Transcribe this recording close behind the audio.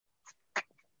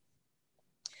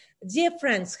Dear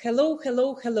friends, hello,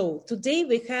 hello, hello. Today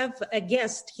we have a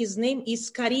guest. His name is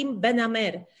Karim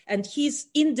Ben-Amer, and he's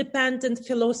independent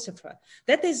philosopher.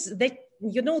 This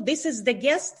is the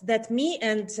guest that me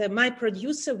and my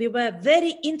producer, we were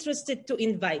very interested to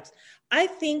invite. I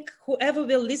think whoever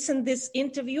will listen this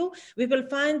interview, we will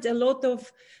find a lot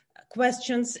of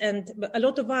questions and a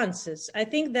lot of answers. I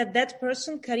think that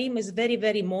person, Karim, is very,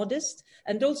 very modest.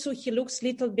 And also he looks a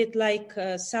little bit like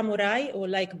a samurai or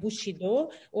like Bushido,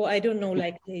 or I don't know,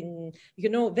 like,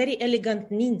 very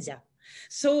elegant ninja.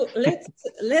 So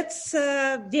let's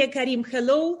dear Karim,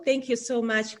 hello. Thank you so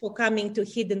much for coming to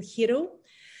Hidden Hero.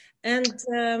 And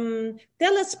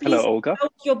tell us, please, hello, Olga,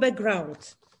 about your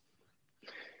background.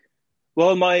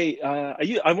 Well,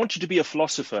 I wanted to be a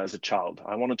philosopher as a child.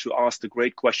 I wanted to ask the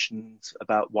great questions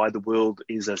about why the world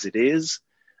is as it is.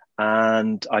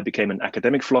 And I became an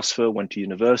academic philosopher, went to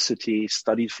university,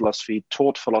 studied philosophy,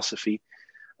 taught philosophy.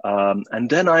 And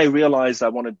then I realized I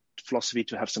wanted philosophy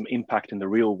to have some impact in the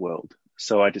real world.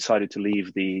 So I decided to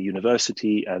leave the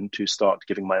university and to start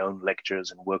giving my own lectures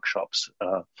and workshops.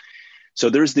 So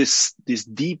there's this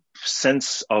deep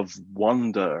sense of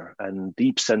wonder and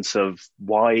deep sense of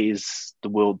why is the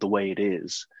world the way it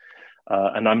is.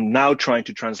 And I'm now trying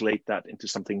to translate that into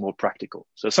something more practical.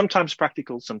 So sometimes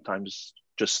practical, sometimes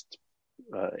just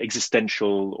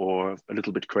existential or a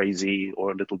little bit crazy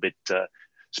or a little bit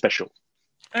special.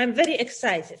 I'm very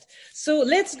excited. So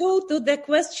let's go to the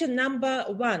question number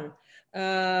one.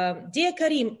 Dear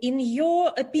Karim, in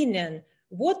your opinion,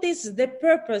 what is the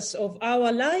purpose of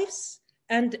our lives?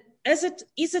 And is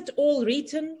it all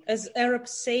written, as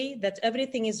Arabs say, that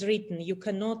everything is written, you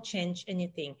cannot change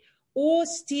anything? Or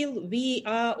still we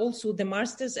are also the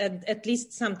masters and at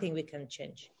least something we can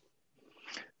change?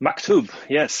 Maktub,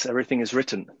 yes, everything is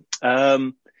written.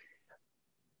 I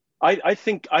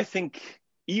think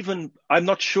even, I'm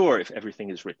not sure if everything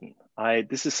is written.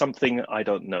 This is something I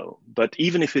don't know. But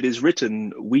even if it is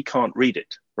written, we can't read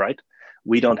it, right?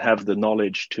 We don't have the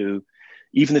knowledge to,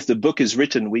 even if the book is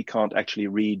written, we can't actually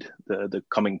read the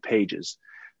coming pages.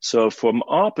 So from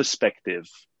our perspective,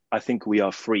 I think we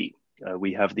are free.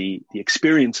 We have the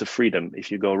experience of freedom.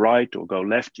 If you go right or go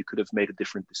left, you could have made a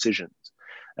different decision.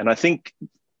 And I think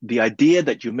the idea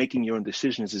that you're making your own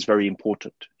decisions is very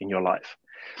important in your life.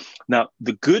 Now,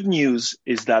 the good news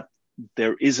is that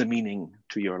there is a meaning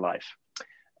to your life.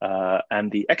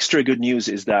 And the extra good news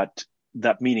is that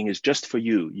meaning is just for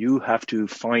you. You have to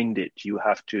find it. You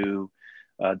have to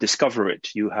discover it.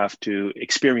 You have to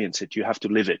experience it. You have to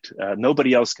live it.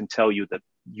 Nobody else can tell you that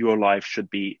your life should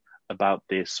be about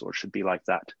this or should be like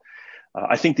that.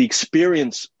 I think the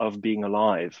experience of being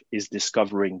alive is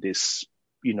discovering this,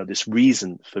 this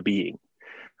reason for being.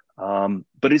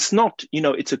 But it's not,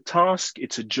 it's a task,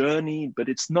 it's a journey, but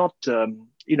it's not,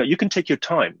 you can take your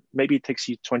time. Maybe it takes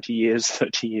you 20 years,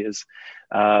 30 years.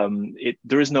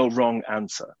 There is no wrong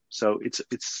answer. So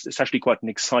it's actually quite an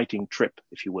exciting trip,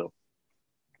 if you will.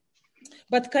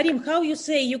 But Karim, how you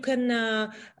say you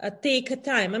can take a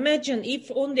time? Imagine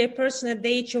if only a person at the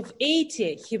age of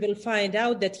 80, he will find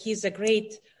out that he's a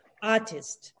great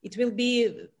artist. It will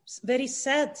be very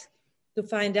sad to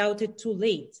find out it too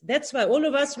late. That's why all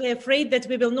of us were afraid that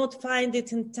we will not find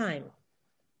it in time.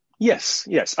 Yes.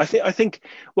 I think.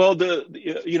 Well,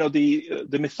 the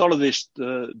mythologist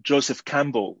Joseph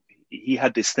Campbell, he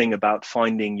had this thing about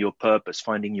finding your purpose,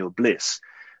 finding your bliss,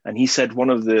 and he said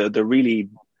one of the really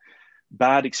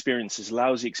bad experiences,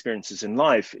 lousy experiences in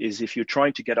life is if you're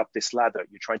trying to get up this ladder,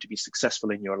 you're trying to be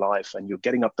successful in your life and you're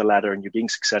getting up the ladder and you're being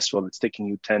successful. It's taking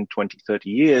you 10, 20, 30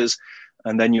 years.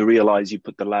 And then you realize you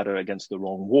put the ladder against the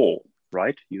wrong wall,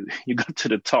 right? You got to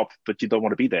the top, but you don't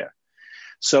want to be there.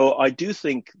 So I do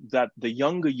think that the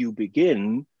younger you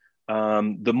begin,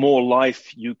 the more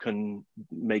life you can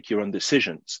make your own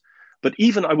decisions. But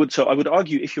even I would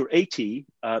argue if you're 80,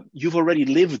 you've already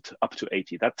lived up to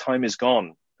 80. That time is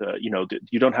gone.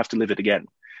 You don't have to live it again.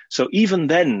 So even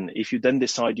then, if you then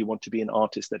decide you want to be an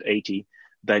artist at 80,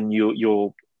 then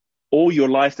all your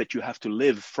life that you have to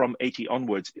live from 80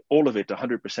 onwards, all of it,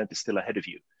 100% is still ahead of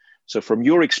you. So from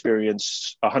your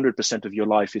experience, 100% of your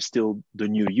life is still the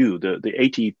new you.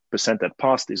 The 80% that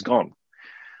passed is gone.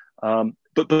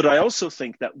 But I also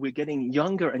think that we're getting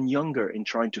younger and younger in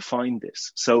trying to find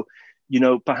this. So,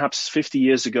 perhaps 50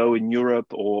 years ago in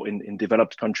Europe or in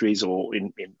developed countries or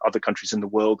in other countries in the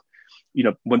world,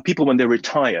 when they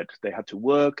retired, they had to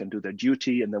work and do their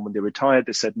duty. And then when they retired,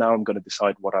 they said, now I'm going to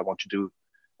decide what I want to do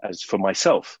as for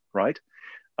myself, right?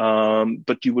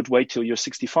 But you would wait till you're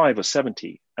 65 or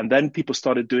 70. And then people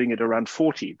started doing it around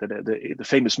 40, the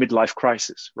famous midlife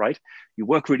crisis, right? You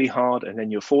work really hard and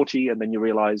then you're 40 and then you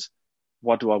realize,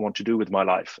 what do I want to do with my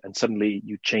life? And suddenly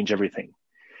you change everything.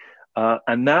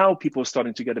 And now people are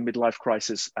starting to get a midlife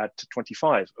crisis at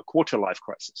 25, a quarter life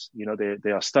crisis. You know,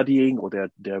 they are studying, or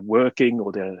they're working,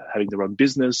 or they're having their own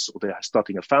business, or they're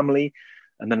starting a family.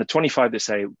 And then at 25, they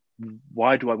say,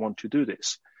 why do I want to do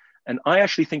this? And I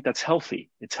actually think that's healthy.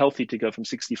 It's healthy to go from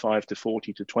 65 to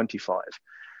 40 to 25.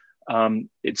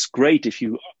 It's great if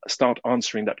you start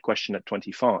answering that question at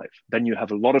 25. Then you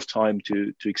have a lot of time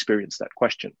to experience that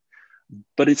question.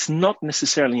 But it's not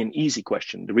necessarily an easy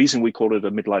question. The reason we call it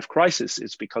a midlife crisis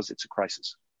is because it's a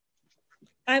crisis.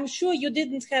 I'm sure you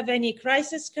didn't have any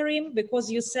crisis, Karim,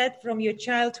 because you said from your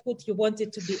childhood you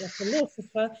wanted to be a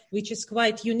philosopher, which is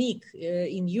quite unique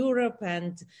in Europe.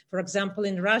 And for example,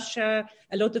 in Russia,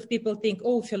 a lot of people think,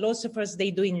 oh, philosophers,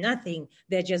 they're doing nothing.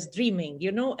 They're just dreaming,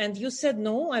 you know. And you said,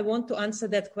 no, I want to answer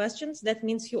that question. That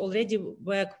means you already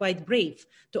were quite brave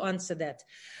to answer that.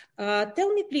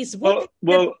 Tell me, please,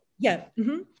 Yeah.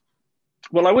 Mm-hmm.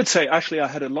 Well, I would say, actually, I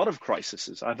had a lot of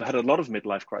crises. I've had a lot of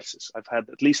midlife crises. I've had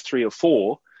at least 3 or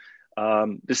 4.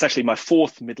 This is actually my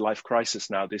 4th midlife crisis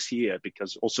now this year,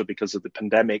 because of the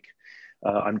pandemic.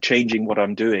 I'm changing what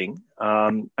I'm doing.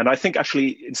 And I think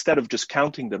actually, instead of just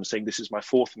counting them, saying this is my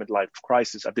 4th midlife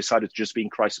crisis, I've decided to just be in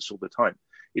crisis all the time.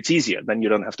 It's easier. Then you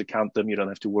don't have to count them. You don't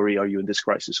have to worry, are you in this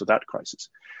crisis or that crisis?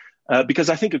 Because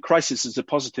I think a crisis is a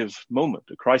positive moment.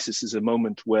 A crisis is a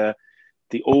moment where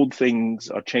the old things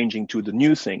are changing to the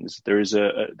new things. There is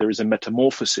a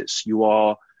metamorphosis. You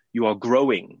are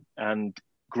growing, and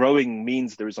growing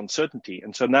means there is uncertainty.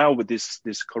 And so now with this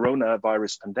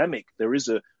coronavirus pandemic, there is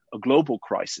a global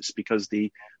crisis, because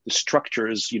the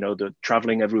structures, you know, the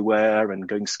traveling everywhere and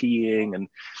going skiing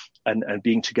and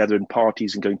being together in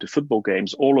parties and going to football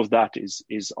games, all of that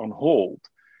is on hold.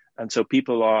 And so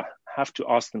people have to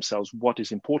ask themselves, what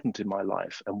is important in my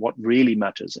life and what really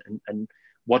matters, and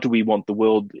what do we want the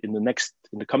world in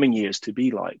the coming years to be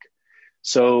like?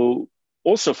 So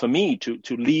also for me to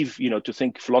leave, you know, to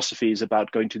think philosophy is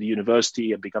about going to the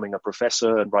university and becoming a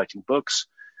professor and writing books,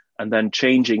 and then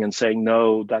changing and saying,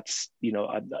 no, that's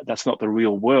not the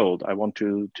real world. I want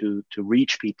to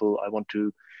reach people. I want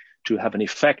to have an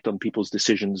effect on people's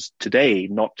decisions today,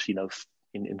 not, you know,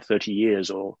 in 30 years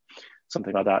or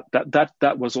something like that.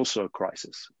 That was also a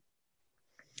crisis.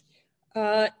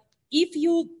 If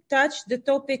you touch the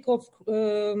topic of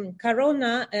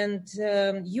corona, and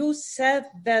you said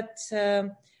that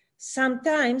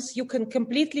sometimes you can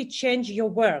completely change your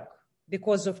work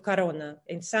because of corona.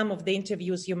 In some of the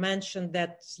interviews, you mentioned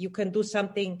that you can do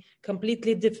something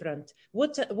completely different.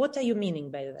 What are you meaning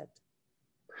by that?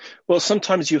 Well,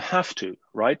 sometimes you have to,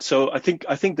 right? So I think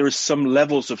there is some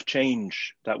levels of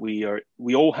change that we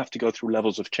all have to go through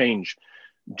levels of change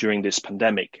during this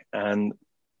pandemic. And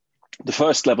the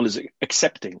first level is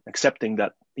accepting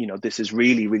that, you know, this is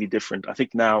really, really different. I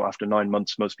think now after 9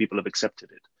 months, most people have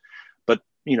accepted it. But,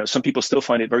 you know, some people still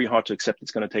find it very hard to accept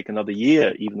it's going to take another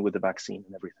year, even with the vaccine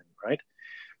and everything, right?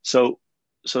 So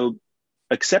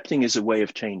accepting is a way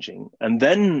of changing. And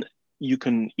then you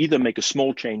can either make a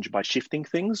small change by shifting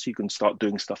things. You can start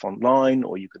doing stuff online,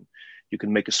 or you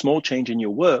can make a small change in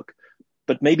your work.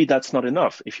 But maybe that's not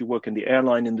enough. If you work in the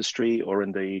airline industry or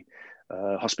in the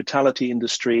hospitality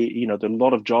industry, you know, a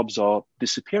lot of jobs are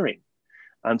disappearing.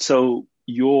 And so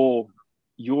your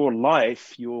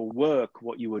life, your work,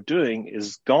 what you were doing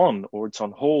is gone, or it's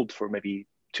on hold for maybe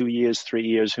 2 years, 3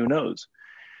 years, who knows?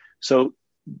 So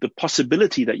the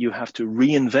possibility that you have to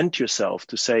reinvent yourself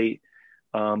to say,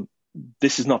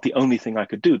 this is not the only thing I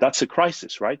could do. That's a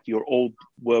crisis, right? Your old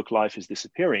work life is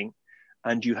disappearing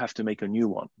and you have to make a new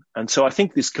one. And so I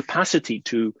think this capacity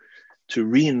to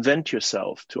reinvent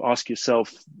yourself, to ask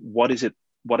yourself, what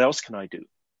else can I do?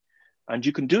 And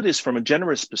you can do this from a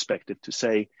generous perspective to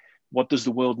say, what does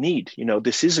the world need? You know,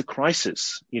 this is a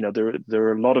crisis. You know, there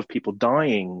are a lot of people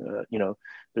dying. You know,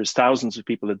 there's thousands of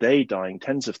people a day dying,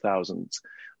 tens of thousands.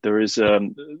 There is a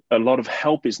lot of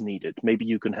help is needed. Maybe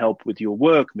you can help with your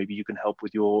work. Maybe you can help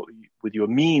with your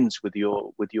means, with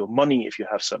your money if you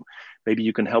have some. Maybe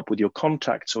you can help with your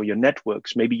contacts or your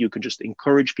networks. Maybe you can just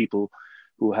encourage people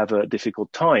who have a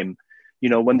difficult time. You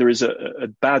know, when there is a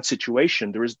bad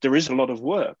situation, there is a lot of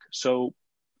work. So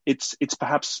it's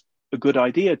perhaps a good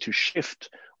idea to shift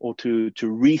or to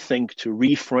rethink, to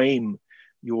reframe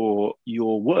your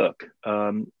work.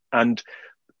 And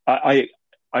I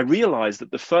realized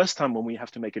that the first time when we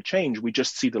have to make a change, we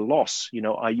just see the loss. You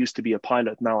know, I used to be a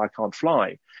pilot, now I can't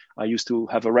fly. I used to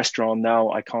have a restaurant,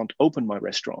 now I can't open my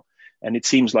restaurant. And it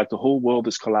seems like the whole world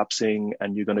is collapsing,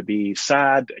 and you're going to be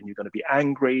sad and you're going to be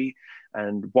angry.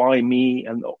 and why me,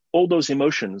 and all those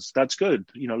emotions. That's good.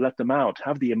 Let them out.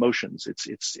 Have the emotions.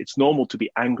 It's normal to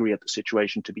be angry at the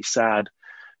situation, to be sad,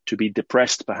 to be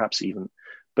depressed, perhaps even.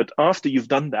 But after you've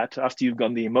done that, after you've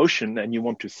gone the emotion and you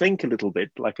want to think a little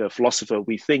bit like a philosopher,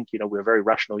 we think, we're very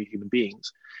rational human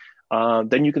beings.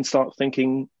 Then you can start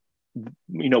thinking,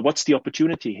 what's the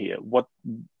opportunity here?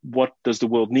 What does the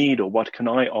world need, or what can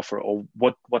I offer, or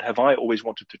what have I always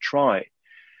wanted to try?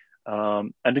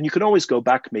 And then you can always go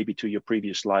back maybe to your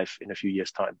previous life in a few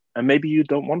years' time. And maybe you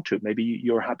don't want to. Maybe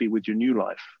you're happy with your new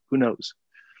life. Who knows?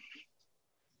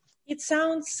 It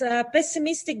sounds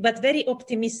pessimistic, but very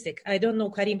optimistic. I don't know,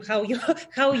 Karim,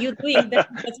 how you're doing that,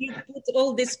 but you put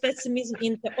all this pessimism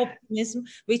into optimism,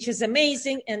 which is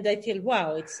amazing. And I feel,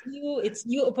 wow, it's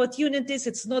new opportunities.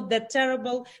 It's not that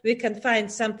terrible. We can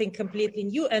find something completely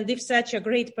new. And if such a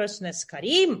great person as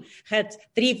Karim had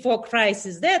 3-4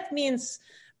 crises, that means,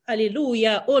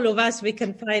 hallelujah, all of us, we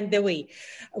can find the way.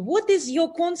 What is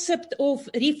your concept of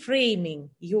reframing?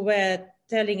 You were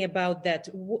telling about that.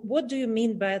 What do you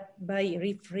mean by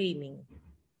reframing?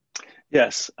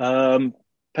 Yes.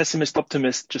 Pessimist,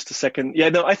 optimist, just a second. Yeah,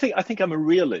 no, I think I'm a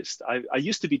realist. I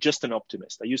used to be just an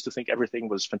optimist. I used to think everything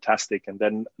was fantastic. And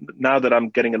then now that I'm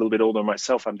getting a little bit older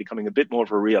myself, I'm becoming a bit more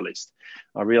of a realist.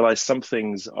 I realize some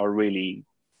things are really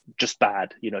just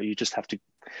bad. You just have to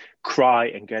cry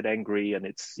and get angry, and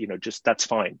it's, just, that's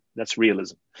fine. That's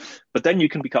realism. But then you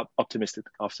can become optimistic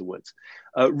afterwards.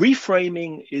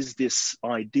 Reframing is this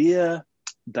idea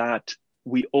that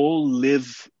we all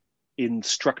live in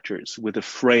structures with a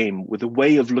frame, with a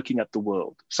way of looking at the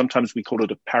world. Sometimes we call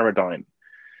it a paradigm.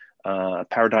 A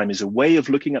paradigm is a way of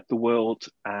looking at the world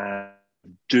and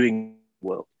doing the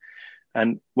world.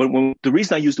 And when the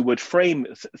reason I use the word frame,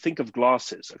 think of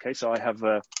glasses. Okay, so I have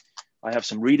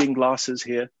some reading glasses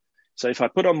here. So if I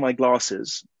put on my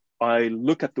glasses, I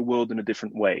look at the world in a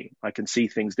different way. I can see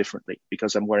things differently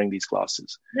because I'm wearing these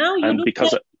glasses. Now you look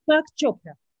like Deepak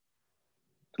Chopra.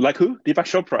 Like who? Deepak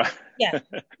Chopra. Yeah.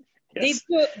 Yes.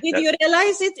 Did you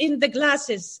realize it in the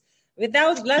glasses?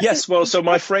 Without glasses? Yes. Well, so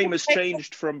my frame has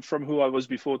changed from who I was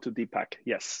before to Deepak.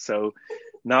 Yes. So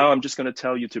now I'm just going to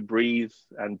tell you to breathe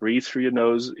through your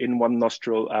nose, in one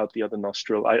nostril, out the other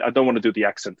nostril. I don't want to do the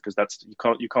accent because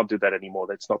you can't do that anymore.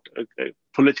 That's not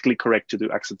politically correct to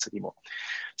do accents anymore.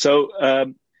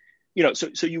 So,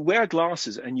 so you wear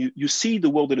glasses and you see the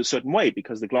world in a certain way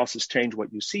because the glasses change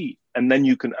what you see, and then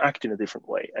you can act in a different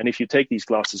way. And if you take these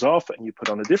glasses off and you put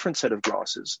on a different set of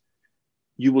glasses,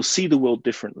 you will see the world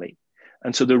differently.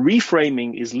 And so the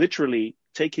reframing is literally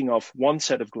taking off one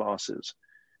set of glasses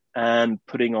and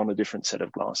putting on a different set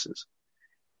of glasses.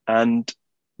 And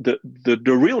the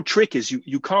real trick is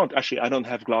you can't actually, I don't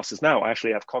have glasses now. I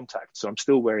actually have contacts, so I'm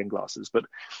still wearing glasses. But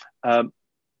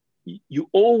you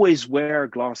always wear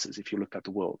glasses if you look at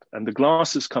the world. And the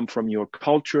glasses come from your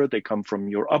culture. They come from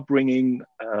your upbringing.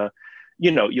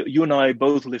 You and I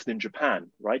both lived in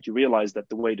Japan, right? You realize that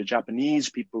the way the Japanese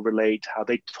people relate, how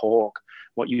they talk,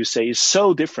 what you say is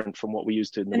so different from what we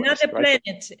used to in the West. Another planet.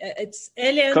 Right? It's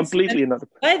aliens. Completely another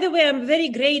planet. By the way, I'm very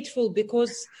grateful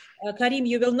because, Karim,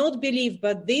 you will not believe,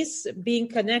 but this being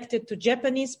connected to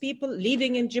Japanese people,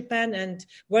 living in Japan and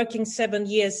working 7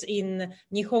 years in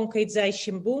Nihon Keizai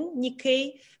Shimbun,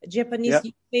 Nikkei, Japanese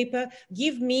newspaper,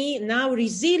 give me now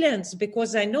resilience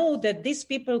because I know that these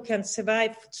people can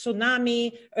survive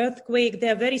tsunami, earthquake. They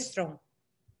are very strong.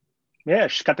 Yeah,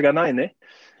 shikataganai ne.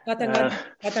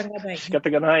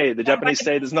 Shikataganai. The Japanese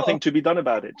say there's nothing to be done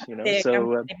about it,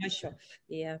 So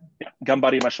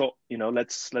Gambarimashou,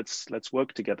 let's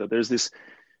work together. There's this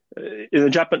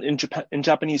in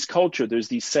Japanese culture. There's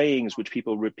these sayings which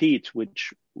people repeat,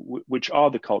 which are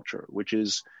the culture, which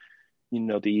is,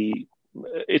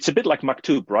 it's a bit like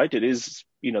maktub, right? It is,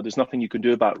 there's nothing you can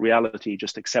do about reality.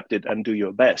 Just accept it and do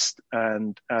your best.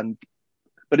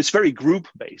 But it's very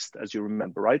group-based, as you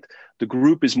remember, right? The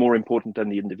group is more important than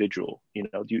the individual.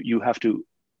 You have to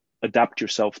adapt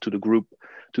yourself to the group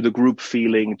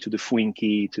feeling, to the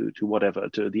fuinki, to whatever,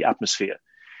 to the atmosphere.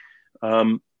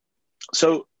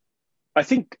 So I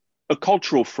think a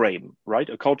cultural frame, right?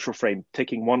 A cultural frame,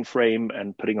 taking one frame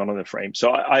and putting on another frame.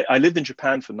 So I lived in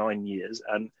Japan for 9 years,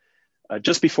 and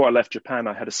just before I left Japan,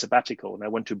 I had a sabbatical and I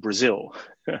went to Brazil.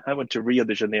 I went to Rio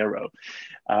de Janeiro,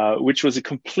 which was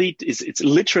it's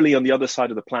literally on the other side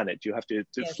of the planet. You have to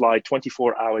fly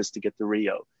 24 hours to get to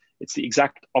Rio. It's the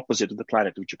exact opposite of the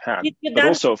planet of Japan. But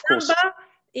also, of course,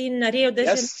 in Rio de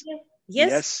Janeiro?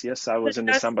 Yes. I was in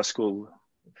the samba school.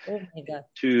 Oh my God.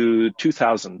 To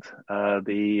 2000.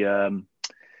 The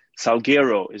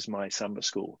Salgueiro is my samba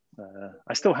school.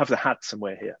 I still have the hat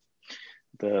somewhere here.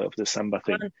 the samba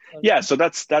thing. Wonderful. Yeah, so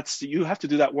that's you have to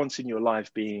do that once in your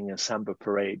life, being a samba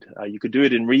parade. You could do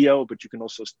it in Rio, but you can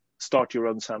also start your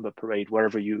own samba parade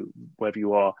wherever you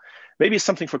are. Maybe it's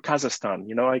something for Kazakhstan.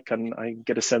 I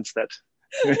get a sense that.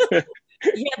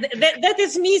 Yeah, that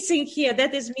is missing here.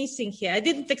 That is missing here. I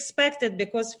didn't expect it,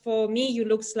 because for me, you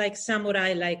looks like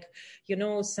samurai, like,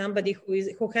 somebody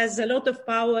who has a lot of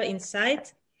power inside,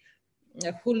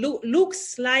 who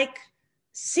looks like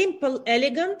simple,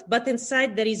 elegant, but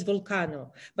inside there is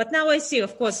volcano. But now I see,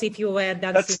 of course, if you were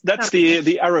dancing. That's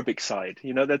the Arabic side.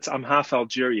 I'm half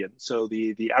Algerian. So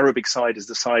the Arabic side is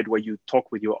the side where you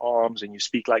talk with your arms and you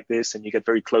speak like this and you get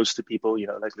very close to people,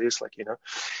 like this,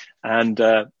 and,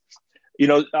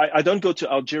 I don't go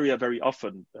to Algeria very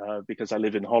often because I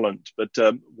live in Holland. But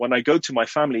when I go to my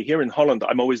family here in Holland,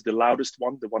 I'm always the loudest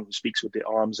one, the one who speaks with the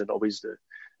arms and always the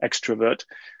extrovert.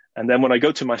 And then when I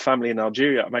go to my family in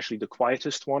Algeria, I'm actually the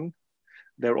quietest one.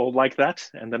 They're all like that.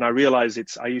 And then I realize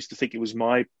I used to think it was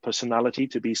my personality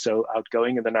to be so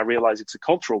outgoing. And then I realize it's a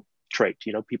cultural trait.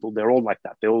 People, they're all like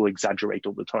that. They all exaggerate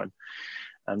all the time.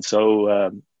 And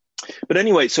so, but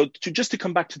anyway, so just to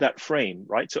come back to that frame,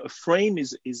 right? So a frame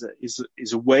is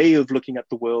a way of looking at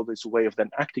the world. It's a way of then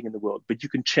acting in the world, but you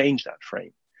can change that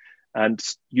frame. And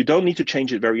you don't need to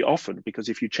change it very often, because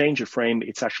if you change a frame,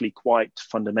 it's actually quite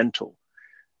fundamental.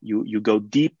 You go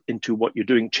deep into what you're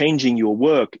doing. Changing your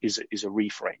work is a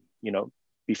reframe.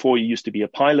 Before you used to be a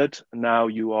pilot, and now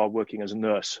you are working as a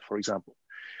nurse, for example,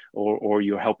 or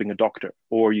you're helping a doctor,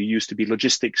 or you used to be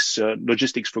logistics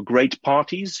for great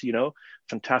parties,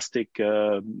 fantastic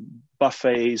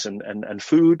buffets and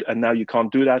food, and now you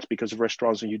can't do that because of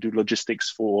restaurants, and you do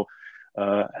logistics for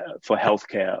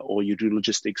healthcare, or you do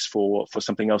logistics for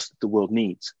something else that the world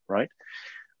needs, right?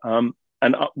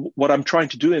 And what I'm trying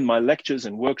to do in my lectures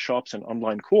and workshops and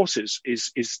online courses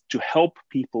is to help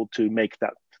people to make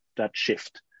that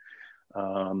shift,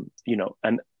 and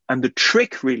the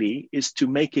trick really is to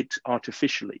make it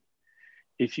artificially.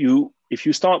 If you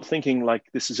start thinking like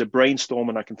this is a brainstorm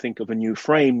and I can think of a new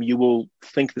frame, you will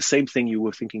think the same thing you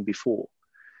were thinking before.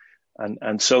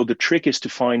 And so the trick is to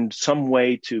find some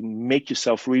way to make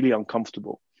yourself really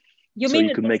uncomfortable. You so mean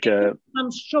you can make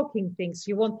some shocking things?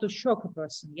 You want to shock a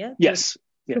person, yeah? Yes.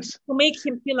 To make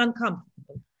him feel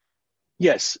uncomfortable.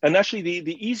 Yes, and actually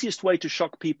the easiest way to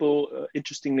shock people,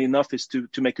 interestingly enough, is to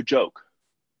make a joke,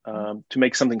 to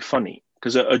make something funny,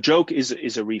 because a joke is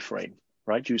a reframe,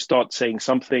 right? You start saying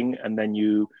something and then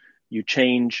you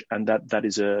change, and that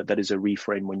is a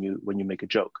reframe when you make a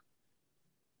joke.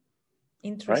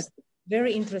 Interesting. Right?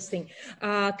 Very interesting.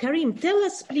 Karim, tell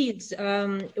us, please,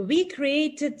 we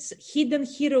created Hidden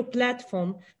Hero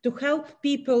platform to help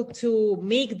people to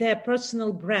make their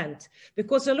personal brand,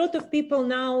 because a lot of people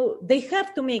now, they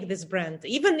have to make this brand,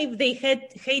 even if they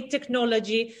hate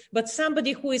technology, but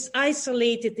somebody who is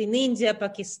isolated in India,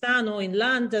 Pakistan, or in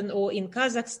London, or in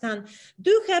Kazakhstan, do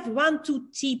you have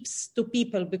 1-2 tips to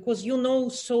people, because you know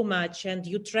so much and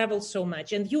you travel so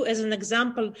much, and you as an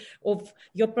example of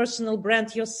your personal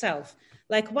brand yourself,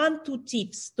 like 1-2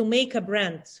 tips to make a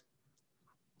brand?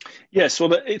 Yes,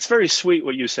 well, it's very sweet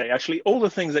what you say. Actually, all the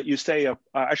things that you say are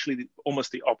actually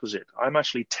almost the opposite. I'm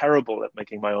actually terrible at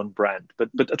making my own brand, but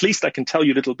at least I can tell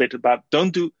you a little bit about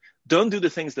don't do the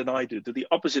things that I do. Do the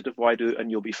opposite of what I do,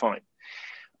 and you'll be fine.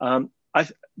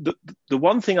 The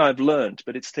one thing I've learned,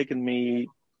 but it's taken me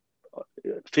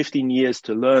 15 years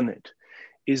to learn it,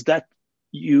 is that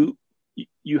you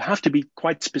have to be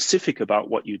quite specific about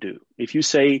what you do. If you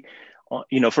say,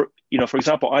 for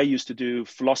example, I used to do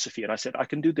philosophy, and I said, I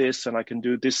can do this, and I can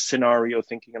do this scenario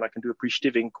thinking, and I can do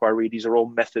appreciative inquiry. These are all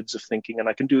methods of thinking, and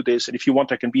I can do this. And if you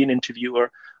want, I can be an interviewer.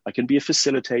 I can be a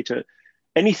facilitator.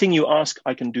 Anything you ask,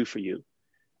 I can do for you.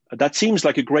 That seems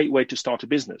like a great way to start a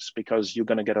business, because you're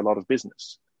going to get a lot of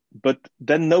business. But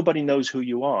then nobody knows who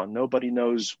you are. Nobody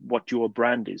knows what your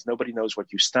brand is. Nobody knows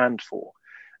what you stand for.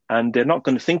 And they're not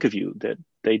going to think of you that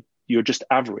you're just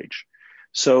average.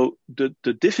 So the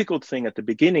difficult thing at the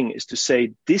beginning is to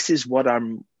say, this is what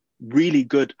I'm really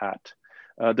good at.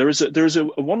 There is a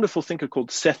wonderful thinker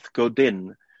called Seth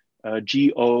Godin,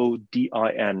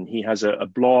 Godin. He has a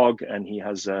blog, and he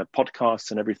has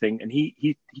podcasts and everything. And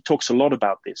he talks a lot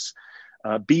about this.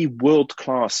 Be world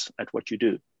class at what you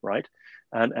do, right?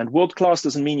 And world class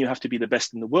doesn't mean you have to be the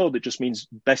best in the world. It just means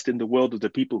best in the world of the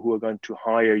people who are going to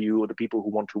hire you, or the people who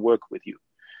want to work with you.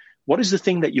 What is the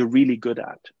thing that you're really good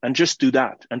at? And just do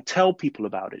that and tell people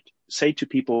about it. Say to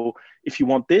people, if you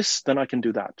want this, then I can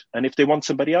do that. And if they want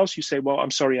somebody else, you say, well, I'm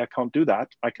sorry, I can't do that.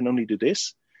 I can only do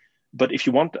this. But if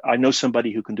you want, I know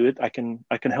somebody who can do it. I can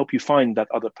help you find that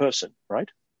other person, right?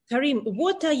 Karim,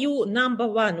 what are you number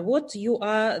one? What you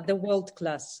are the world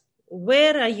class?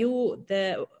 where are you?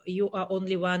 You are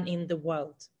only one in the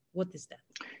world. What is that?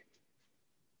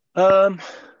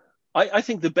 I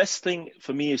think the best thing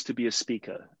for me is to be a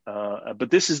speaker. But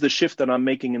this is the shift that I'm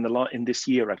making in this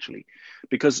year, actually,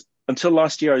 because until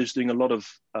last year, I was doing a lot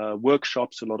of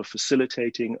workshops, a lot of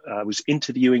facilitating. I was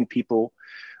interviewing people,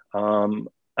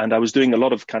 and I was doing a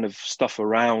lot of kind of stuff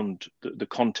around the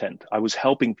content. I was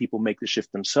helping people make the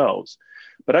shift themselves.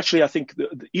 But actually, I think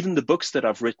even the books that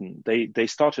I've written, they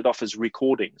started off as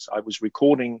recordings. I was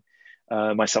recording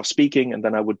myself speaking, and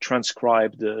then I would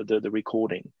transcribe the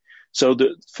recording. So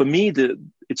for me,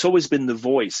 it's always been the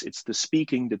voice. It's the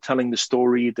speaking, the telling the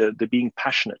story, the being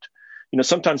passionate.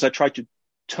 Sometimes I try to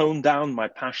tone down my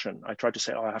passion. I try to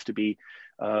say, I have to be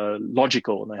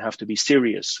logical and I have to be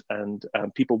serious. And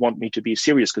people want me to be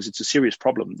serious because it's a serious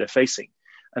problem they're facing.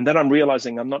 And then I'm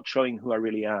realizing I'm not showing who I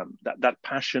really am. That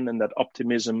passion and that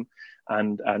optimism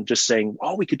and just saying,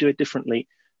 we could do it differently.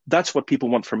 That's what people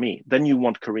want from me. Then you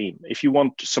want Karim. If you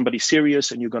want somebody serious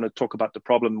and you're going to talk about the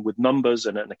problem with numbers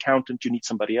and an accountant, you need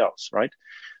somebody else, right?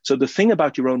 So the thing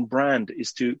about your own brand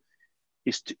is to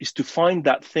find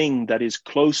that thing that is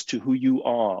close to who you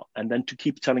are, and then to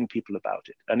keep telling people about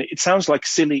it. And it sounds like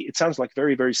silly. It sounds like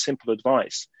very, very simple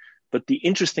advice. But the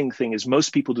interesting thing is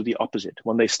most people do the opposite.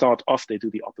 When they start off, they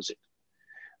do the opposite.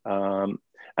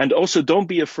 And also, don't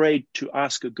be afraid to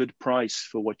ask a good price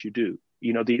for what you do.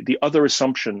 The other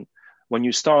assumption when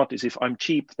you start is if I'm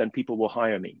cheap, then people will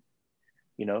hire me,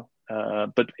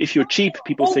 but if you're cheap,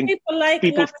 people think people like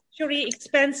luxury,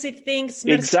 expensive things.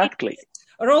 Mercedes, exactly.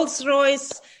 Rolls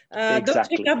Royce,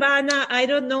 exactly. Dolce Gabbana, I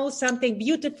don't know, something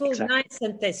beautiful, nice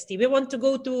and tasty. We want to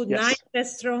go to nice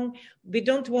restaurant. We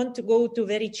don't want to go to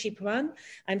very cheap one.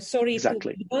 I'm sorry, to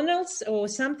McDonald's or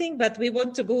something, but we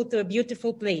want to go to a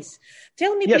beautiful place.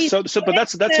 Tell me, please. But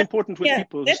that's important with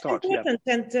people who start. That's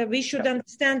important, and we should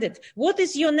understand it. What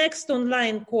is your next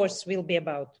online course will be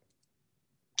about?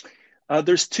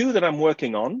 There's two that I'm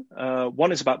working on.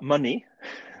 One is about money.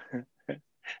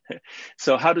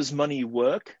 So how does money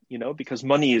work? Because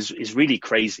money is really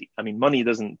crazy. I mean, money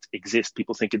doesn't exist.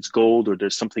 People think it's gold or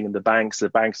there's something in the banks. The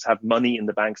banks have money in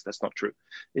the banks. That's not true.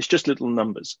 It's just little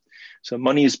numbers. So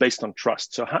money is based on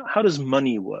trust. So how does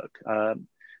money work?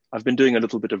 I've been doing a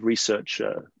little bit of research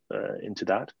into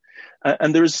that.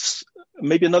 And there's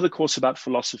maybe another course about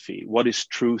philosophy. What is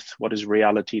truth? What is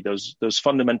reality? Those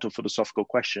fundamental philosophical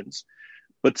questions,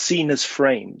 but seen as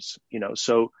frames,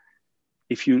 so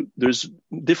there's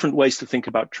different ways to think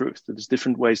about truth. There's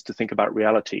different ways to think about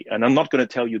reality. And I'm not going to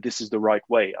tell you this is the right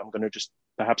way. I'm going to just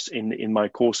perhaps in my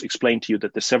course explain to you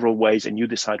that there's several ways and you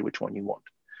decide which one you want.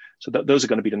 So those are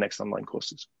going to be the next online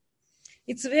courses.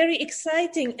 It's very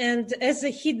exciting. And as a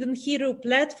Hidden Hero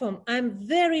platform, I'm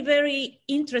very, very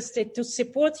interested to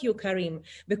support you, Karim,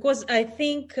 because I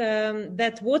think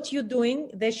that what you're doing,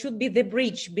 there should be the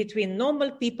bridge between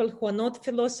normal people who are not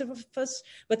philosophers,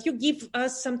 but you give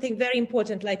us something very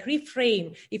important, like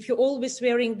reframe. If you're always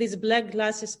wearing these black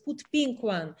glasses, put pink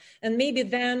one. And maybe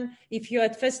then if you're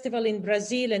at festival in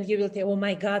Brazil and you will say, oh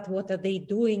my God, what are they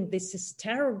doing? This is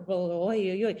terrible.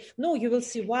 Oy, oy, oy. No, you will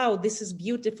see, wow, this is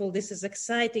beautiful. This is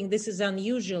exciting. This is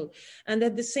unusual. And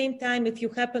at the same time, if you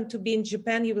happen to be in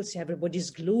Japan, you will see everybody's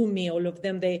gloomy. All of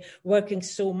them, they're working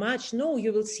so much. No,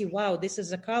 you will see, wow, this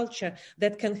is a culture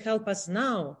that can help us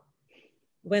now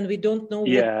when we don't know what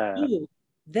to do.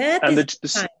 That and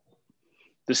is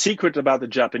the secret about the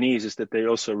Japanese is that they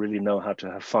also really know how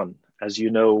to have fun. As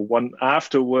you know,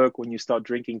 after work, when you start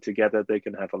drinking together, they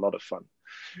can have a lot of fun.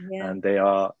 Yeah. And they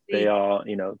are,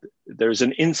 there's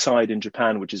an inside in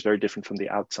Japan, which is very different from the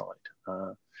outside.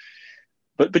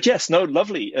 But yes, no,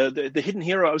 lovely. The hidden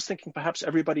hero, I was thinking perhaps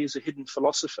everybody is a hidden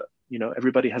philosopher.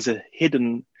 Everybody has a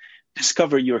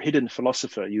discover your hidden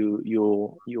philosopher.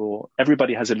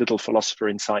 Everybody has a little philosopher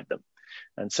inside them.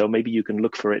 And so maybe you can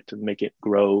look for it and make it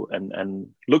grow and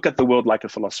look at the world like a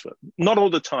philosopher. Not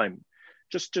all the time.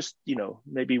 Just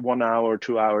maybe 1 hour or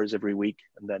 2 hours every week,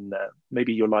 and then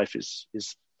maybe your life is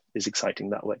exciting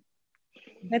that way.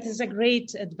 That is a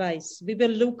great advice. We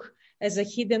will look as a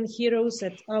hidden heroes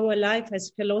at our life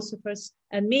as philosophers,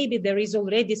 and maybe there is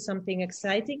already something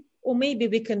exciting, or maybe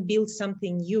we can build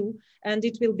something new. And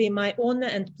it will be my honor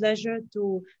and pleasure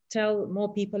to tell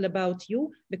more people about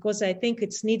you, because I think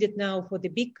it's needed now for the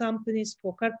big companies,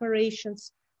 for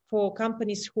corporations, for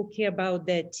companies who care about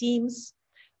their teams.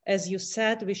 As you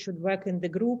said, we should work in the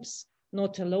groups,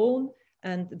 not alone.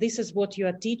 And this is what you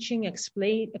are teaching,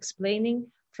 explaining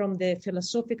from the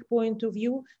philosophic point of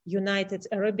view, United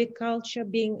Arabic culture,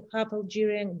 being half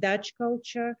Algerian, Dutch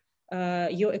culture,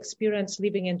 your experience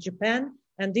living in Japan.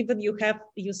 And even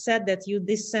you said that your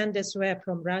descendants were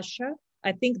from Russia.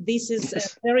 I think this is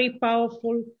Yes. a very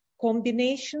powerful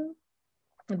combination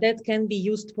that can be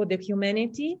used for the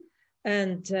humanity.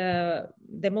 And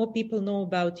the more people know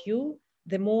about you,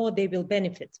 the more they will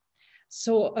benefit.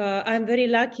 So I'm very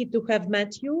lucky to have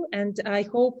met you, and I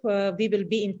hope we will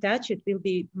be in touch. It will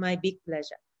be my big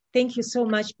pleasure. Thank you so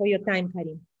much for your time,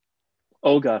 Karim.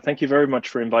 Olga, thank you very much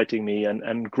for inviting me,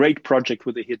 and great project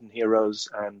with the Hidden Heroes,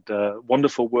 and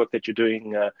wonderful work that you're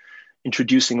doing,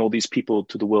 introducing all these people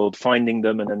to the world, finding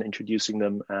them and then introducing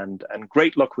them, and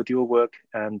great luck with your work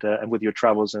and with your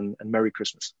travels, and Merry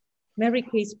Christmas. Merry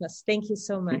Christmas. Thank you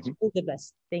so much. Mm-hmm. All the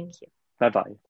best. Thank you. Bye-bye.